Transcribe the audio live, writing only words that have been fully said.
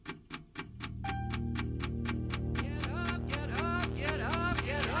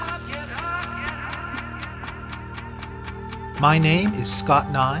My name is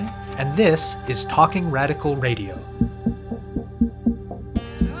Scott Nye, and this is Talking Radical Radio.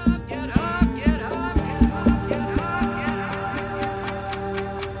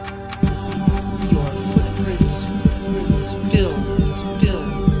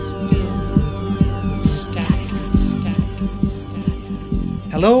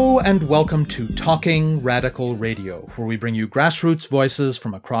 Hello and welcome to Talking Radical Radio, where we bring you grassroots voices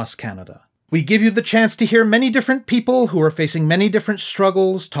from across Canada. We give you the chance to hear many different people who are facing many different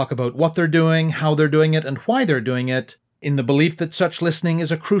struggles, talk about what they're doing, how they're doing it, and why they're doing it, in the belief that such listening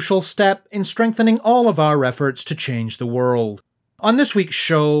is a crucial step in strengthening all of our efforts to change the world. On this week's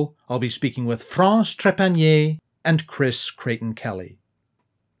show, I'll be speaking with France Trepanier and Chris Creighton-Kelly.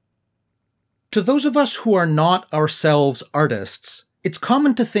 To those of us who are not ourselves artists, it's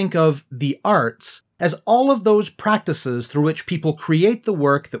common to think of the arts as all of those practices through which people create the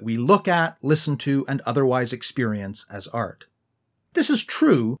work that we look at, listen to, and otherwise experience as art. This is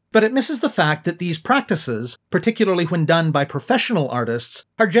true, but it misses the fact that these practices, particularly when done by professional artists,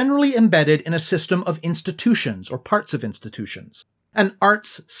 are generally embedded in a system of institutions or parts of institutions. An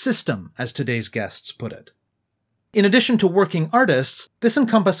arts system, as today's guests put it. In addition to working artists, this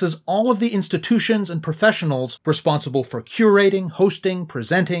encompasses all of the institutions and professionals responsible for curating, hosting,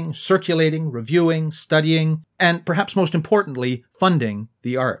 presenting, circulating, reviewing, studying, and perhaps most importantly, funding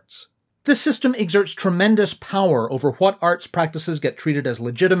the arts. This system exerts tremendous power over what arts practices get treated as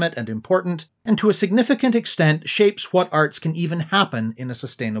legitimate and important, and to a significant extent shapes what arts can even happen in a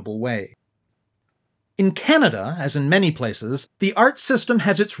sustainable way. In Canada, as in many places, the arts system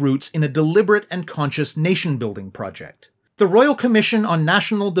has its roots in a deliberate and conscious nation-building project. The Royal Commission on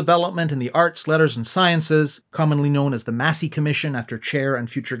National Development in the Arts, Letters and Sciences, commonly known as the Massey Commission after Chair and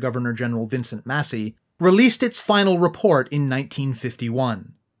future Governor-General Vincent Massey, released its final report in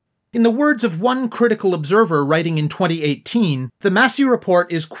 1951. In the words of one critical observer writing in 2018, the Massey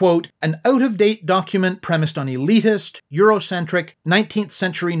Report is, quote, an out-of-date document premised on elitist, Eurocentric, 19th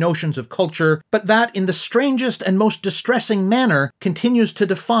century notions of culture, but that in the strangest and most distressing manner continues to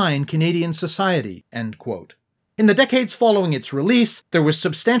define Canadian society, end quote. In the decades following its release, there was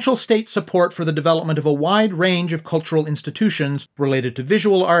substantial state support for the development of a wide range of cultural institutions related to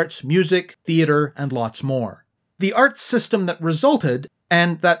visual arts, music, theatre, and lots more. The arts system that resulted,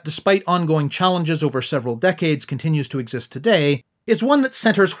 and that despite ongoing challenges over several decades continues to exist today, is one that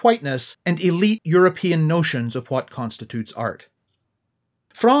centers whiteness and elite European notions of what constitutes art.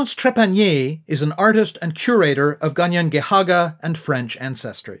 France Trepanier is an artist and curator of Kanien'kehá:ka and French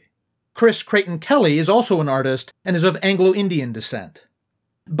ancestry. Chris Creighton-Kelly is also an artist and is of Anglo-Indian descent.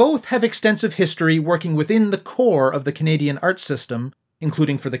 Both have extensive history working within the core of the Canadian arts system,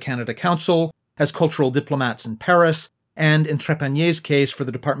 including for the Canada Council, as cultural diplomats in Paris, and in Trepanier's case for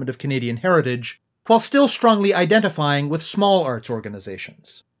the Department of Canadian Heritage, while still strongly identifying with small arts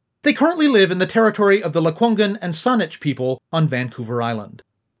organizations. They currently live in the territory of the Lekwungen and Saanich people on Vancouver Island.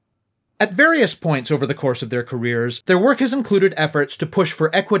 At various points over the course of their careers, their work has included efforts to push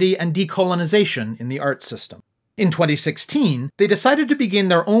for equity and decolonization in the arts system. In 2016, they decided to begin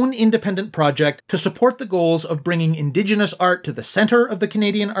their own independent project to support the goals of bringing Indigenous art to the center of the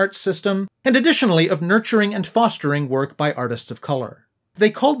Canadian arts system, and additionally of nurturing and fostering work by artists of color. They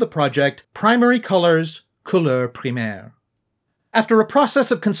called the project Primary Colors, Couleurs Primaires. After a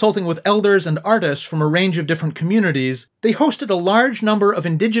process of consulting with elders and artists from a range of different communities, they hosted a large number of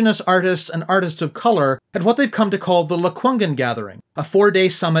Indigenous artists and artists of color at what they've come to call the Lekwungen Gathering, a 4-day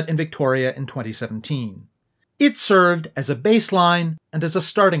summit in Victoria in 2017. It served as a baseline and as a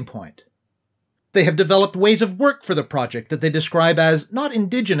starting point. They have developed ways of work for the project that they describe as not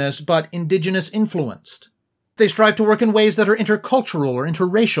Indigenous, but Indigenous-influenced. They strive to work in ways that are intercultural or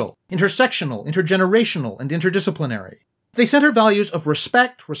interracial, intersectional, intergenerational, and interdisciplinary. They center values of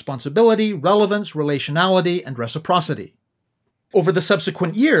respect, responsibility, relevance, relationality, and reciprocity. Over the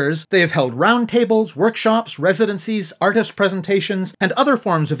subsequent years, they have held roundtables, workshops, residencies, artist presentations, and other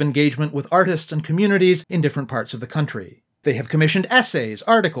forms of engagement with artists and communities in different parts of the country. They have commissioned essays,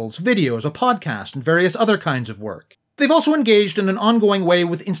 articles, videos, a podcast, and various other kinds of work. They've also engaged in an ongoing way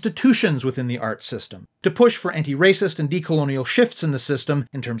with institutions within the arts system to push for anti-racist and decolonial shifts in the system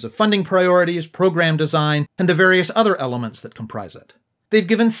in terms of funding priorities, program design, and the various other elements that comprise it. They've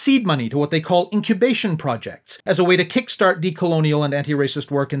given seed money to what they call incubation projects as a way to kickstart decolonial and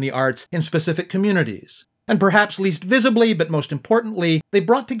anti-racist work in the arts in specific communities. And perhaps least visibly, but most importantly, they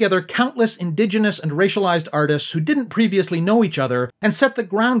brought together countless Indigenous and racialized artists who didn't previously know each other and set the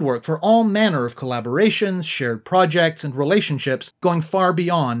groundwork for all manner of collaborations, shared projects, and relationships going far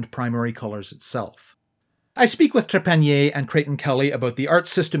beyond Primary Colors itself. I speak with Trepanier and Creighton Kelly about the arts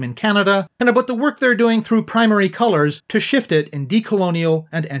system in Canada and about the work they're doing through Primary Colors to shift it in decolonial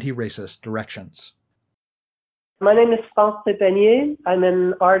and anti-racist directions. My name is France Trepanier. I'm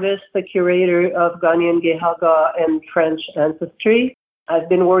an artist, a curator of Ghanaian Gehaga and French ancestry. I've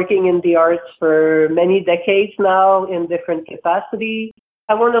been working in the arts for many decades now in different capacities.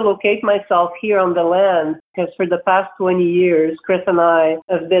 I want to locate myself here on the land because for the past 20 years, Chris and I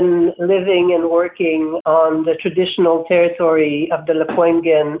have been living and working on the traditional territory of the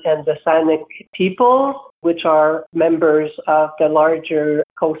Lekwungen and the Saanich people, which are members of the larger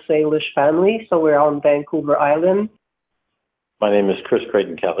Coast Salish family. So we're on Vancouver Island. My name is Chris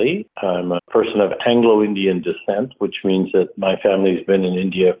Creighton Kelly. I'm a person of Anglo-Indian descent, which means that my family's been in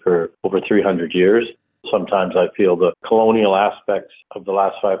India for over 300 years. Sometimes I feel the colonial aspects of the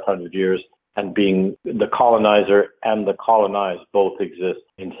last 500 years and being the colonizer and the colonized both exist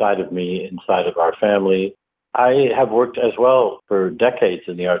inside of me, inside of our family. I have worked as well for decades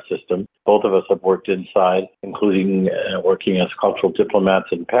in the art system. Both of us have worked inside, including working as cultural diplomats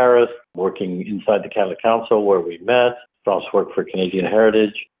in Paris, working inside the Canada Council where we met, also worked for Canadian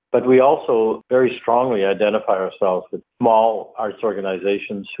Heritage. But we also very strongly identify ourselves with small arts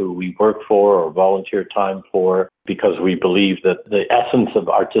organizations who we work for or volunteer time for because we believe that the essence of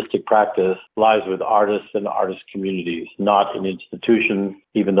artistic practice lies with artists and artist communities, not in institutions,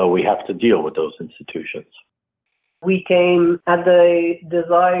 even though we have to deal with those institutions. We came at the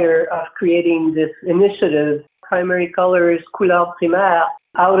desire of creating this initiative, Primary Colors, Couleurs Primaires,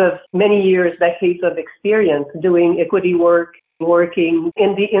 out of many years, decades of experience doing equity work, working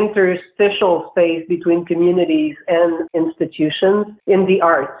in the interstitial space between communities and institutions in the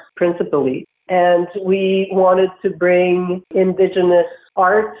arts, principally. And we wanted to bring Indigenous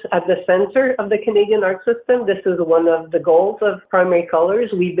art at the center of the Canadian art system. This is one of the goals of Primary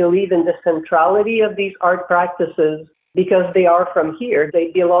Colors. We believe in the centrality of these art practices because they are from here.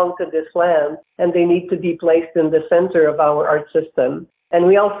 They belong to this land, and they need to be placed in the center of our art system. And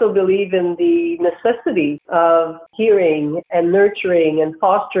we also believe in the necessity of hearing and nurturing and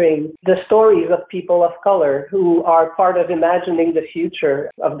fostering the stories of people of color who are part of imagining the future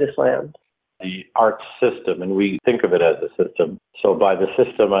of this land. The arts system, and we think of it as a system. So by the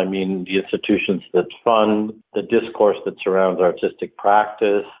system, I mean the institutions that fund, the discourse that surrounds artistic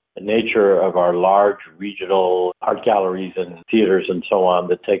practice, the nature of our large regional art galleries and theaters and so on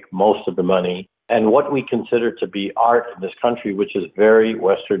that take most of the money, and what we consider to be art in this country, which is very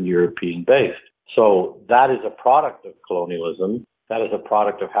Western European based. So that is a product of colonialism. That is a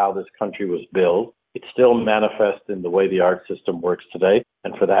product of how this country was built. It still manifests in the way the art system works today.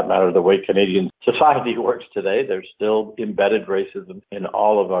 And for that matter, the way Canadian society works today, there's still embedded racism in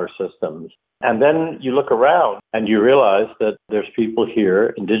all of our systems. And then you look around and you realize that there's people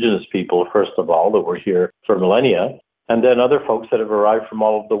here, Indigenous people, first of all, that were here for millennia, and then other folks that have arrived from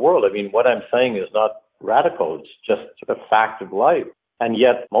all over the world. I mean, what I'm saying is not radical. It's just a fact of life. And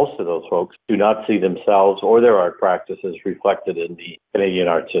yet, most of those folks do not see themselves or their art practices reflected in the Canadian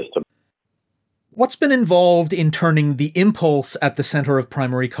art system. What's been involved in turning the impulse at the center of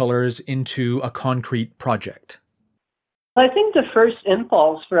Primary Colors into a concrete project? I think the first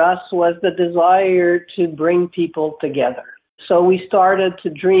impulse for us was the desire to bring people together. So we started to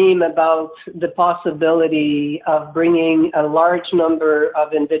dream about the possibility of bringing a large number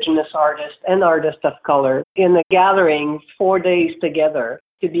of Indigenous artists and artists of color in a gathering 4 days together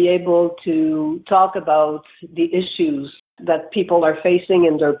to be able to talk about the issues that people are facing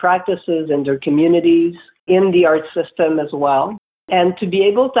in their practices, in their communities, in the art system as well. And to be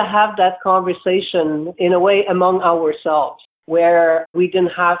able to have that conversation in a way among ourselves, where we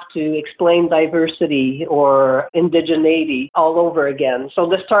didn't have to explain diversity or indigeneity all over again. So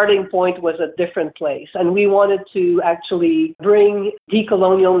the starting point was a different place. And we wanted to actually bring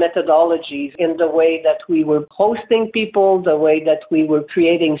decolonial methodologies in the way that we were hosting people, the way that we were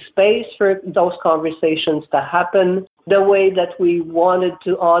creating space for those conversations to happen, the way that we wanted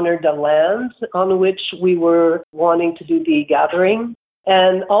to honor the land on which we were wanting to do the gathering.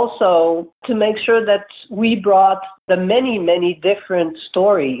 And also to make sure that we brought the many, many different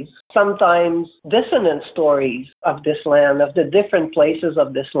stories, sometimes dissonant stories of this land, of the different places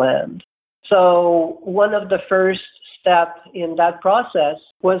of this land. So one of the first steps in that process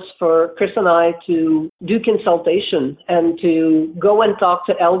was for Chris and I to do consultation and to go and talk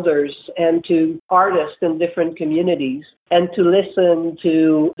to elders and to artists in different communities and to listen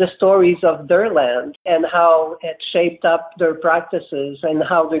to the stories of their land and how it shaped up their practices and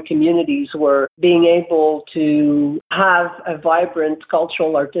how their communities were being able to have a vibrant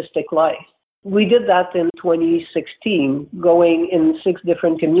cultural artistic life. We did that in 2016, going in 6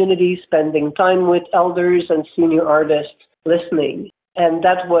 different communities, spending time with elders and senior artists, listening. And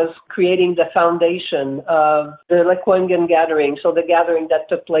that was creating the foundation of the Lekwungen Gathering, so the gathering that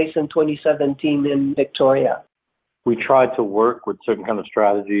took place in 2017 in Victoria. We tried to work with certain kind of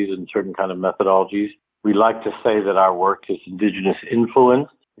strategies and certain kind of methodologies. We like to say that our work is Indigenous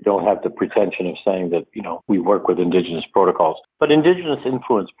influenced. We don't have the pretension of saying that, we work with Indigenous protocols, but Indigenous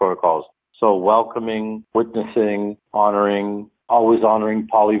influenced protocols. So welcoming, witnessing, honoring, always honoring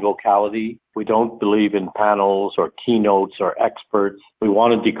polyvocality. We don't believe in panels or keynotes or experts. We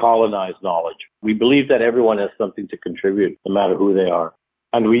want to decolonize knowledge. We believe that everyone has something to contribute, no matter who they are.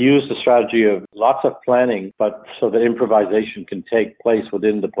 And we use the strategy of lots of planning, but so that improvisation can take place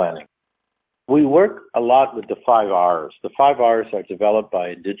within the planning. We work a lot with the 5 R's. The 5 R's are developed by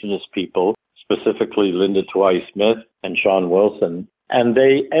Indigenous people, specifically Linda Tawai-Smith and Sean Wilson, and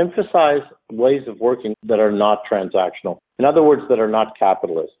they emphasize ways of working that are not transactional. In other words, that are not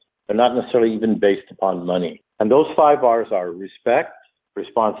capitalist. They're not necessarily even based upon money. And those 5 R's are respect,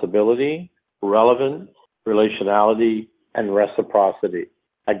 responsibility, relevance, relationality, and reciprocity.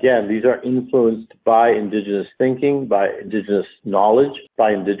 Again, these are influenced by Indigenous thinking, by Indigenous knowledge,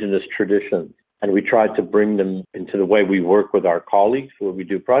 by Indigenous traditions. And we try to bring them into the way we work with our colleagues when we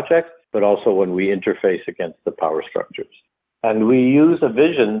do projects, but also when we interface against the power structures. And we use a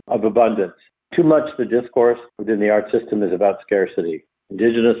vision of abundance. Too much the discourse within the art system is about scarcity.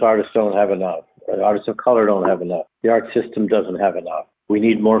 Indigenous artists don't have enough. Artists of color don't have enough. The art system doesn't have enough. We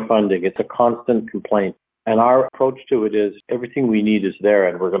need more funding. It's a constant complaint. And our approach to it is everything we need is there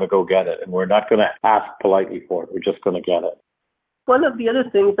and we're going to go get it. And we're not going to ask politely for it. We're just going to get it. One of the other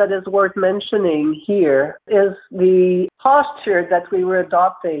things that is worth mentioning here is the posture that we were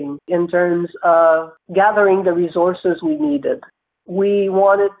adopting in terms of gathering the resources we needed. We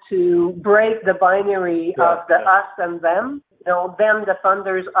wanted to break the binary of the us and them. Them, the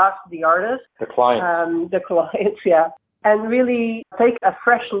funders, us, the artists. The clients. The clients, yeah. And really take a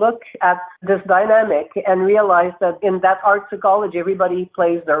fresh look at this dynamic and realize that in that art psychology, everybody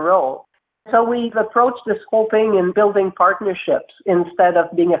plays their role. So we've approached this whole thing in building partnerships instead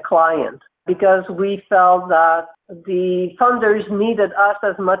of being a client, because we felt that the funders needed us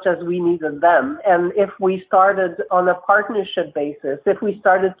as much as we needed them. And if we started on a partnership basis, if we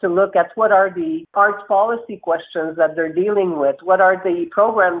started to look at what are the arts policy questions that they're dealing with, what are the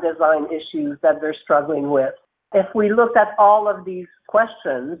program design issues that they're struggling with, if we looked at all of these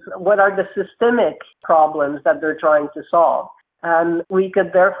questions, what are the systemic problems that they're trying to solve? And we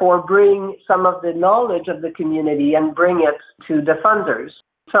could therefore bring some of the knowledge of the community and bring it to the funders.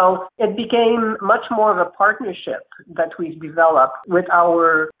 So it became much more of a partnership that we've developed with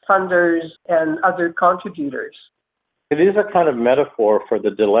our funders and other contributors. It is a kind of metaphor for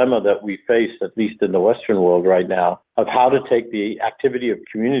the dilemma that we face, at least in the Western world right now, of how to take the activity of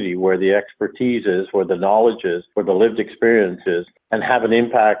community where the expertise is, where the knowledge is, where the lived experience is, and have an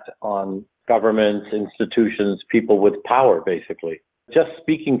impact on governments, institutions, people with power, basically. Just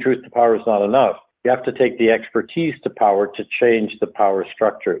speaking truth to power is not enough. You have to take the expertise to power to change the power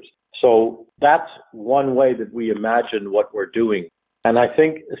structures. So that's one way that we imagine what we're doing. And I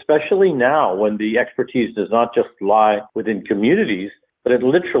think especially now when the expertise does not just lie within communities, but it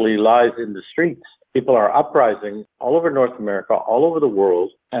literally lies in the streets. People are uprising all over North America, all over the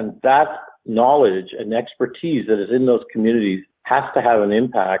world. And that knowledge and expertise that is in those communities has to have an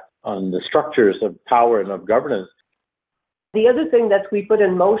impact on the structures of power and of governance. The other thing that we put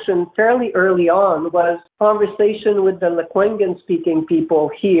in motion fairly early on was conversation with the Lekwungen-speaking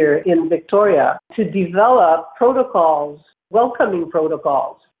people here in Victoria to develop protocols, welcoming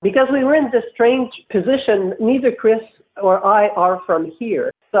protocols. Because we were in this strange position, neither Chris or I are from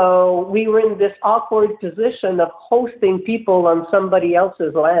here. So we were in this awkward position of hosting people on somebody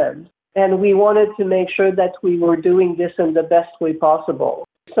else's land. And we wanted to make sure that we were doing this in the best way possible.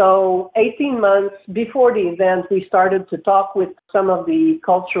 So 18 months before the event, we started to talk with some of the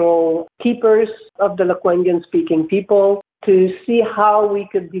cultural keepers of the Lekwungen-speaking people to see how we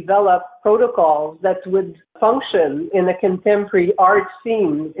could develop protocols that would function in a contemporary art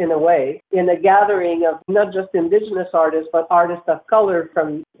scene, in a way, in a gathering of not just Indigenous artists, but artists of color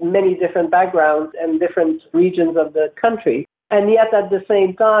from many different backgrounds and different regions of the country. And yet at the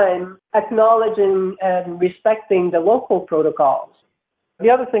same time, acknowledging and respecting the local protocols. The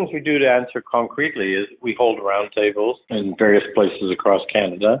other things we do to answer concretely is we hold roundtables in various places across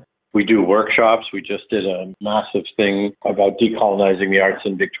Canada. We do workshops. We just did a massive thing about decolonizing the arts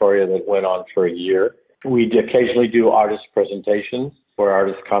in Victoria that went on for a year. We occasionally do artist presentations where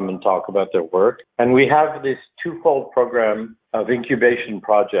artists come and talk about their work. And we have this twofold program of incubation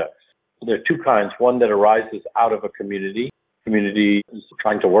projects. There are two kinds. One that arises out of a community. Community is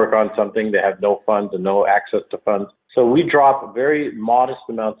trying to work on something. They have no funds and no access to funds. So we drop very modest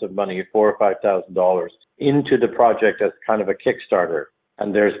amounts of money, $4,000 or $5,000, into the project as kind of a Kickstarter.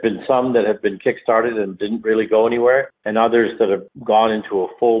 And there's been some that have been kickstarted and didn't really go anywhere, and others that have gone into a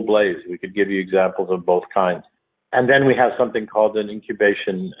full blaze. We could give you examples of both kinds. And then we have something called an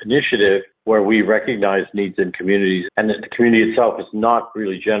incubation initiative, where we recognize needs in communities, and that the community itself is not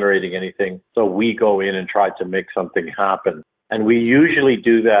really generating anything. So we go in and try to make something happen. And we usually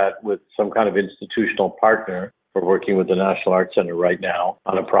do that with some kind of institutional partner. We're working with the National Arts Centre right now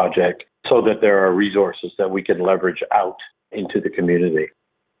on a project so that there are resources that we can leverage out into the community.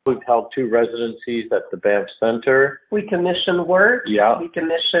 We've held 2 residencies at the Banff Centre. We commission work. Yeah. We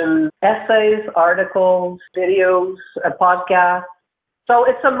commission essays, articles, videos, a podcast. So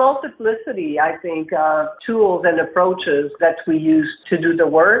it's a multiplicity, I think, of tools and approaches that we use to do the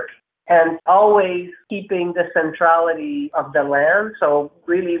work, and always keeping the centrality of the land. So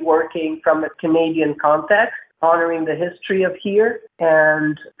really working from a Canadian context, honoring the history of here,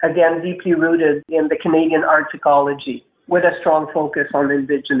 and again, deeply rooted in the Canadian arts ecology, with a strong focus on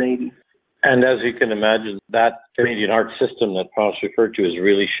indigeneity. And as you can imagine, that Canadian art system that Paul's referred to is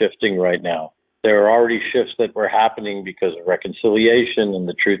really shifting right now. There are already shifts that were happening because of reconciliation and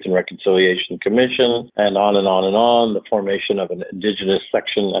the Truth and Reconciliation Commission, and on and on and on, the formation of an Indigenous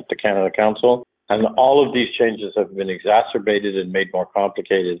section at the Canada Council. And all of these changes have been exacerbated and made more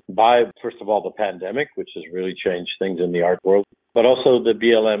complicated by, first of all, the pandemic, which has really changed things in the art world, but also the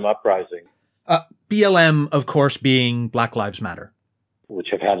BLM uprising. BLM, of course, being Black Lives Matter, which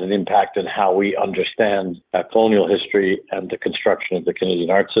have had an impact on how we understand colonial history and the construction of the Canadian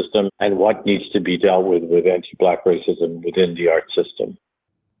art system, and what needs to be dealt with anti-Black racism within the art system.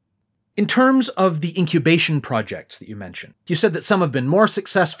 In terms of the incubation projects that you mentioned, you said that some have been more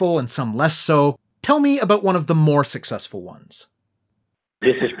successful and some less so. Tell me about one of the more successful ones.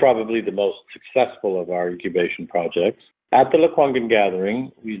 This is probably the most successful of our incubation projects. At the Lekwungen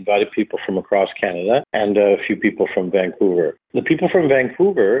Gathering, we invited people from across Canada and a few people from Vancouver. The people from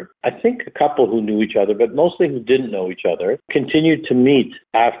Vancouver, I think a couple who knew each other, but mostly who didn't know each other, continued to meet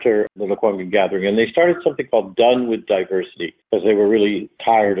after the Lekwungen Gathering. And they started something called Done with Diversity, because they were really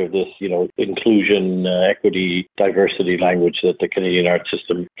tired of this, inclusion, equity, diversity language that the Canadian art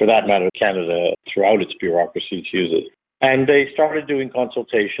system, for that matter, Canada, throughout its bureaucracies, uses. And they started doing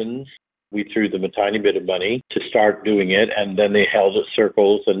consultations. We threw them a tiny bit of money to start doing it, and then they held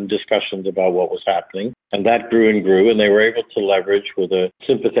circles and discussions about what was happening. And that grew and grew, and they were able to leverage, with a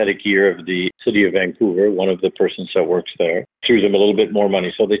sympathetic ear of the city of Vancouver, one of the persons that works there, threw them a little bit more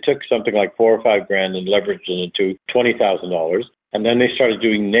money. So they took something like $4,000 or $5,000 and leveraged it into $20,000. And then they started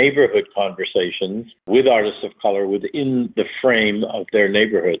doing neighborhood conversations with artists of color within the frame of their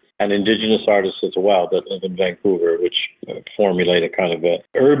neighborhood, and Indigenous artists as well that live in Vancouver, which formulate a kind of a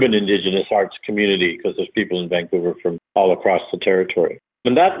urban Indigenous arts community, because there's people in Vancouver from all across the territory.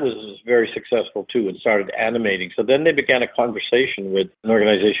 And that was very successful too, and started animating. So then they began a conversation with an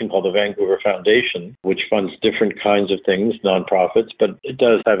organization called the Vancouver Foundation, which funds different kinds of things, nonprofits, but it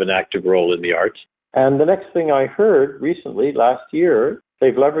does have an active role in the arts. And the next thing I heard recently, last year,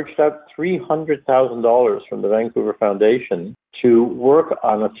 they've leveraged out $300,000 from the Vancouver Foundation to work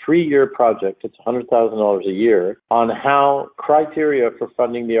on a 3-year project. It's $100,000 a year on how criteria for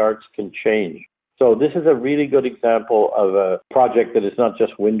funding the arts can change. So this is a really good example of a project that is not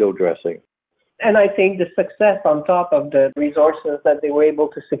just window dressing. And I think the success on top of the resources that they were able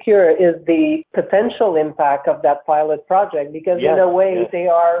to secure is the potential impact of that pilot project, because in a way they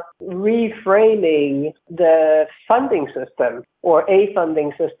are reframing the funding system, or a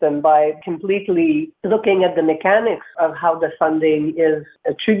funding system, by completely looking at the mechanics of how the funding is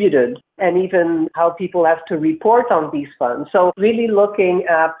attributed and even how people have to report on these funds. So really looking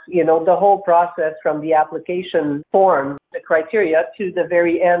at, the whole process from the application form, the criteria, to the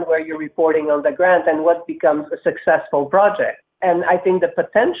very end where you're reporting on the grant and what becomes a successful project. And I think the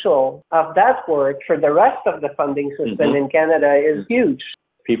potential of that work for the rest of the funding system in Canada is huge.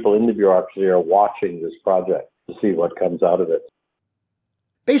 People in the bureaucracy are watching this project to see what comes out of it.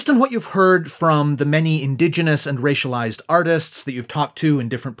 Based on what you've heard from the many Indigenous and racialized artists that you've talked to in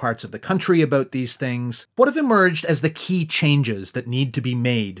different parts of the country about these things, what have emerged as the key changes that need to be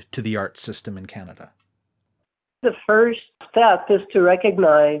made to the arts system in Canada? The first step is to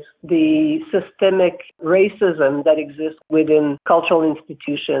recognize the systemic racism that exists within cultural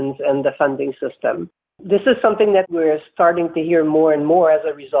institutions and the funding system. This is something that we're starting to hear more and more as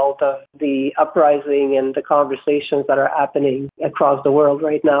a result of the uprising and the conversations that are happening across the world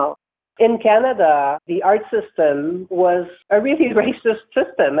right now. In Canada, the art system was a really racist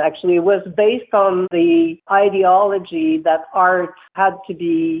system, actually. It was based on the ideology that art had to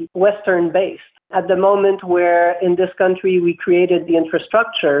be Western-based. At the moment where in this country we created the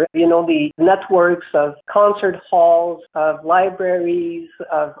infrastructure, the networks of concert halls, of libraries,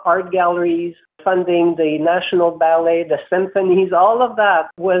 of art galleries, funding the National Ballet, the symphonies, all of that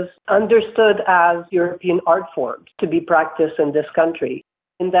was understood as European art forms to be practiced in this country.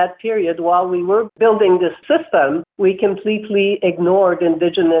 In that period, while we were building this system, we completely ignored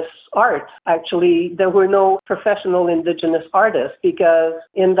Indigenous art. Actually, there were no professional Indigenous artists because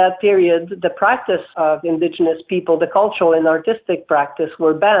in that period, the practice of Indigenous people, the cultural and artistic practice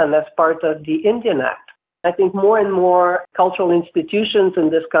were banned as part of the Indian Act. I think more and more cultural institutions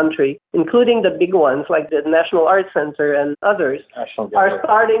in this country, including the big ones like the National Art Center and others, are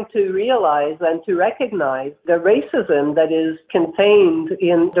starting to realize and to recognize the racism that is contained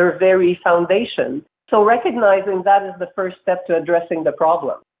in their very foundation. So recognizing that is the first step to addressing the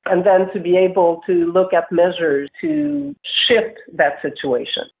problem. And then to be able to look at measures to shift that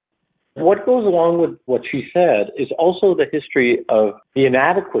situation. What goes along with what she said is also the history of the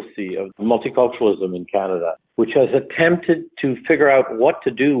inadequacy of multiculturalism in Canada, which has attempted to figure out what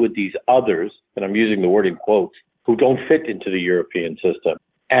to do with these others, and I'm using the word in quotes, who don't fit into the European system.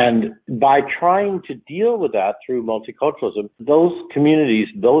 And by trying to deal with that through multiculturalism, those communities,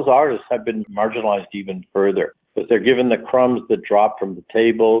 those artists have been marginalized even further because they're given the crumbs that drop from the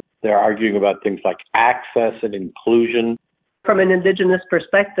table. They're arguing about things like access and inclusion. From an Indigenous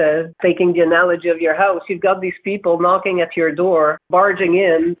perspective, taking the analogy of your house, you've got these people knocking at your door, barging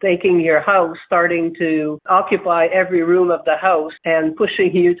in, taking your house, starting to occupy every room of the house and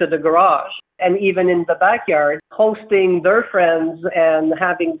pushing you to the garage. And even in the backyard, hosting their friends and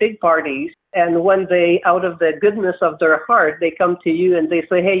having big parties. And one day, out of the goodness of their heart, they come to you and they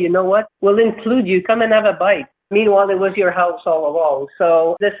say, hey, you know what? We'll include you. Come and have a bite. Meanwhile, it was your house all along.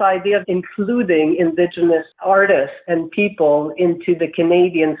 So this idea of including Indigenous artists and people into the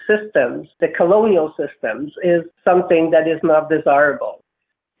Canadian systems, the colonial systems, is something that is not desirable.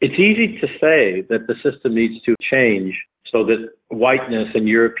 It's easy to say that the system needs to change so that whiteness and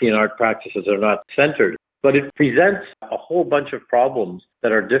European art practices are not centered. But it presents a whole bunch of problems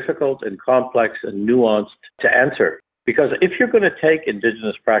that are difficult and complex and nuanced to answer. Because if you're going to take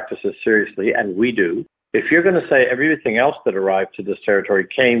Indigenous practices seriously, and we do, if you're going to say everything else that arrived to this territory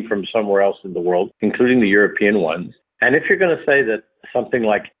came from somewhere else in the world, including the European ones, and if you're going to say that something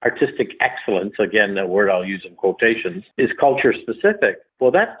like artistic excellence, again, a word I'll use in quotations, is culture specific,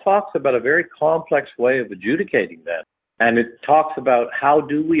 well, that talks about a very complex way of adjudicating that. And it talks about how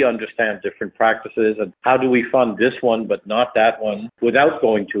do we understand different practices and how do we fund this one but not that one without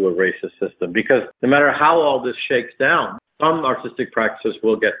going to a racist system. Because no matter how all this shakes down, some artistic practices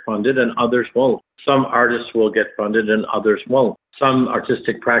will get funded and others won't. Some artists will get funded and others won't. Some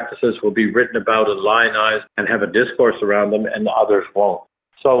artistic practices will be written about and lionized and have a discourse around them and others won't.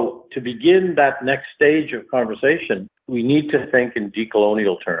 So to begin that next stage of conversation, we need to think in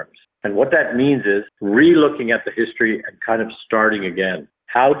decolonial terms. And what that means is re-looking at the history and kind of starting again.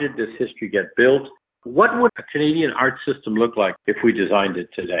 How did this history get built? What would a Canadian art system look like if we designed it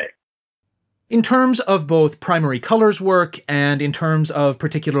today? In terms of both primary colors work and in terms of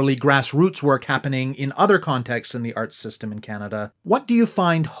particularly grassroots work happening in other contexts in the arts system in Canada, what do you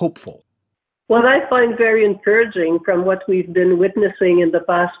find hopeful? What I find very encouraging from what we've been witnessing in the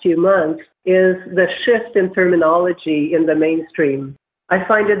past few months is the shift in terminology in the mainstream. I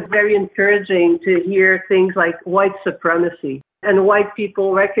find it very encouraging to hear things like white supremacy and white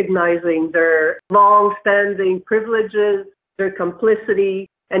people recognizing their long-standing privileges, their complicity,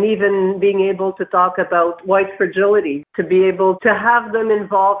 and even being able to talk about white fragility, to be able to have them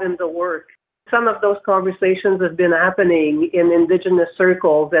involved in the work. Some of those conversations have been happening in Indigenous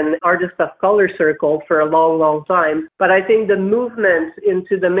circles and artists of color circles for a long, long time. But I think the movement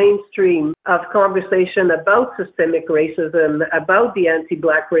into the mainstream of conversation about systemic racism, about the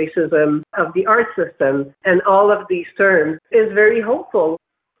anti-Black racism of the art system, and all of these terms is very hopeful.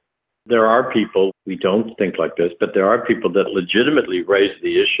 There are people, we don't think like this, but there are people that legitimately raise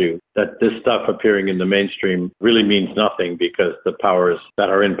the issue that this stuff appearing in the mainstream really means nothing because the powers that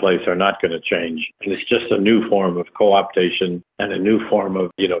are in place are not going to change. And it's just a new form of co-optation and a new form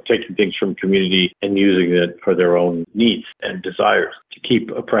of, taking things from community and using it for their own needs and desires to keep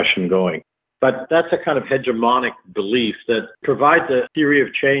oppression going. But that's a kind of hegemonic belief that provides a theory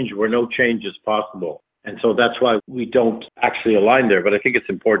of change where no change is possible. And so that's why we don't actually align there. But I think it's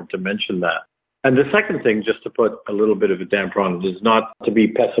important to mention that. And the second thing, just to put a little bit of a damper on it, is not to be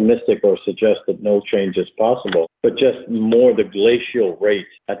pessimistic or suggest that no change is possible, but just more the glacial rate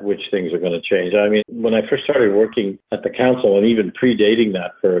at which things are going to change. I mean, when I first started working at the council, and even predating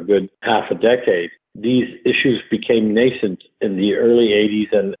that for a good half a decade, these issues became nascent in the early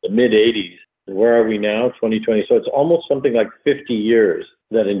 80s and the mid 80s. Where are we now? 2020. So it's almost something like 50 years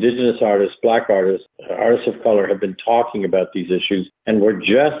that Indigenous artists, Black artists, artists of color have been talking about these issues. And we're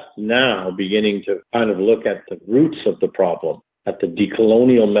just now beginning to kind of look at the roots of the problem, at the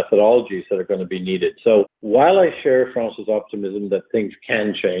decolonial methodologies that are going to be needed. So while I share France's optimism that things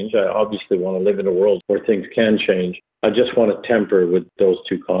can change, I obviously want to live in a world where things can change. I just want to temper with those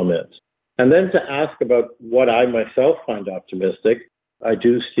two comments. And then to ask about what I myself find optimistic, I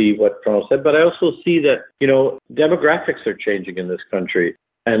do see what France said, but I also see that, demographics are changing in this country.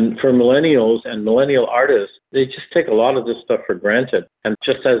 And for millennials and millennial artists, they just take a lot of this stuff for granted. And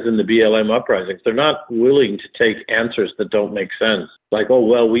just as in the BLM uprisings, they're not willing to take answers that don't make sense. Like, oh,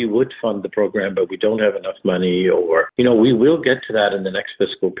 well, we would fund the program, but we don't have enough money, or, we will get to that in the next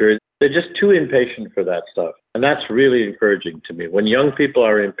fiscal period. They're just too impatient for that stuff. And that's really encouraging to me. When young people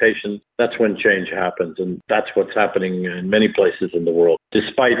are impatient, that's when change happens. And that's what's happening in many places in the world,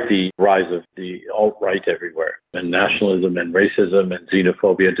 despite the rise of the alt-right everywhere, and nationalism and racism and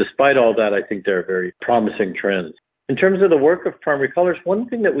xenophobia. Despite all that, I think there are very promising trends. In terms of the work of Primary Colors, one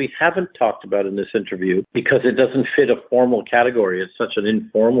thing that we haven't talked about in this interview, because it doesn't fit a formal category, it's such an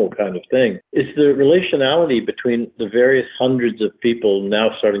informal kind of thing, is the relationality between the various hundreds of people,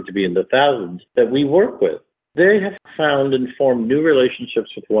 now starting to be in the thousands, that we work with. They have found and formed new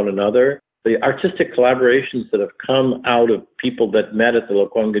relationships with one another. The artistic collaborations that have come out of people that met at the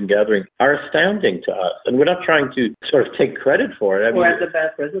Lekwungen gathering are astounding to us. And we're not trying to sort of take credit for it. Or the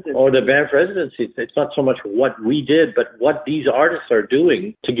Banff Residency. Or the Banff Residency. It's not so much what we did, but what these artists are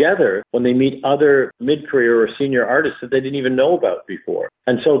doing together when they meet other mid-career or senior artists that they didn't even know about before.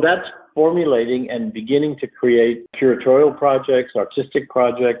 And so that's formulating and beginning to create curatorial projects, artistic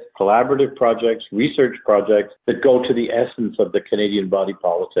projects, collaborative projects, research projects that go to the essence of the Canadian body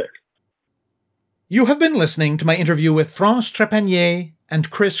politic. You have been listening to my interview with France Trepanier and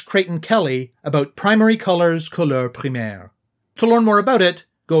Chris Creighton-Kelly about Primary Colors Couleur Primaire. To learn more about it,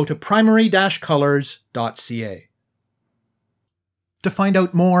 go to primary-colors.ca. To find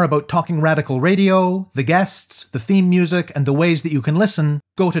out more about Talking Radical Radio, the guests, the theme music, and the ways that you can listen,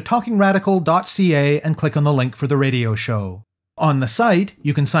 go to talkingradical.ca and click on the link for the radio show. On the site,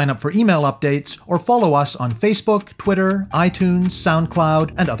 you can sign up for email updates or follow us on Facebook, Twitter, iTunes,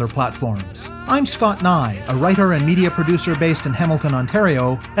 SoundCloud, and other platforms. I'm Scott Nye, a writer and media producer based in Hamilton,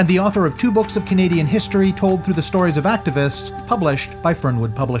 Ontario, and the author of 2 books of Canadian history told through the stories of activists, published by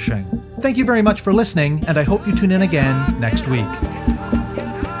Fernwood Publishing. Thank you very much for listening, and I hope you tune in again next week.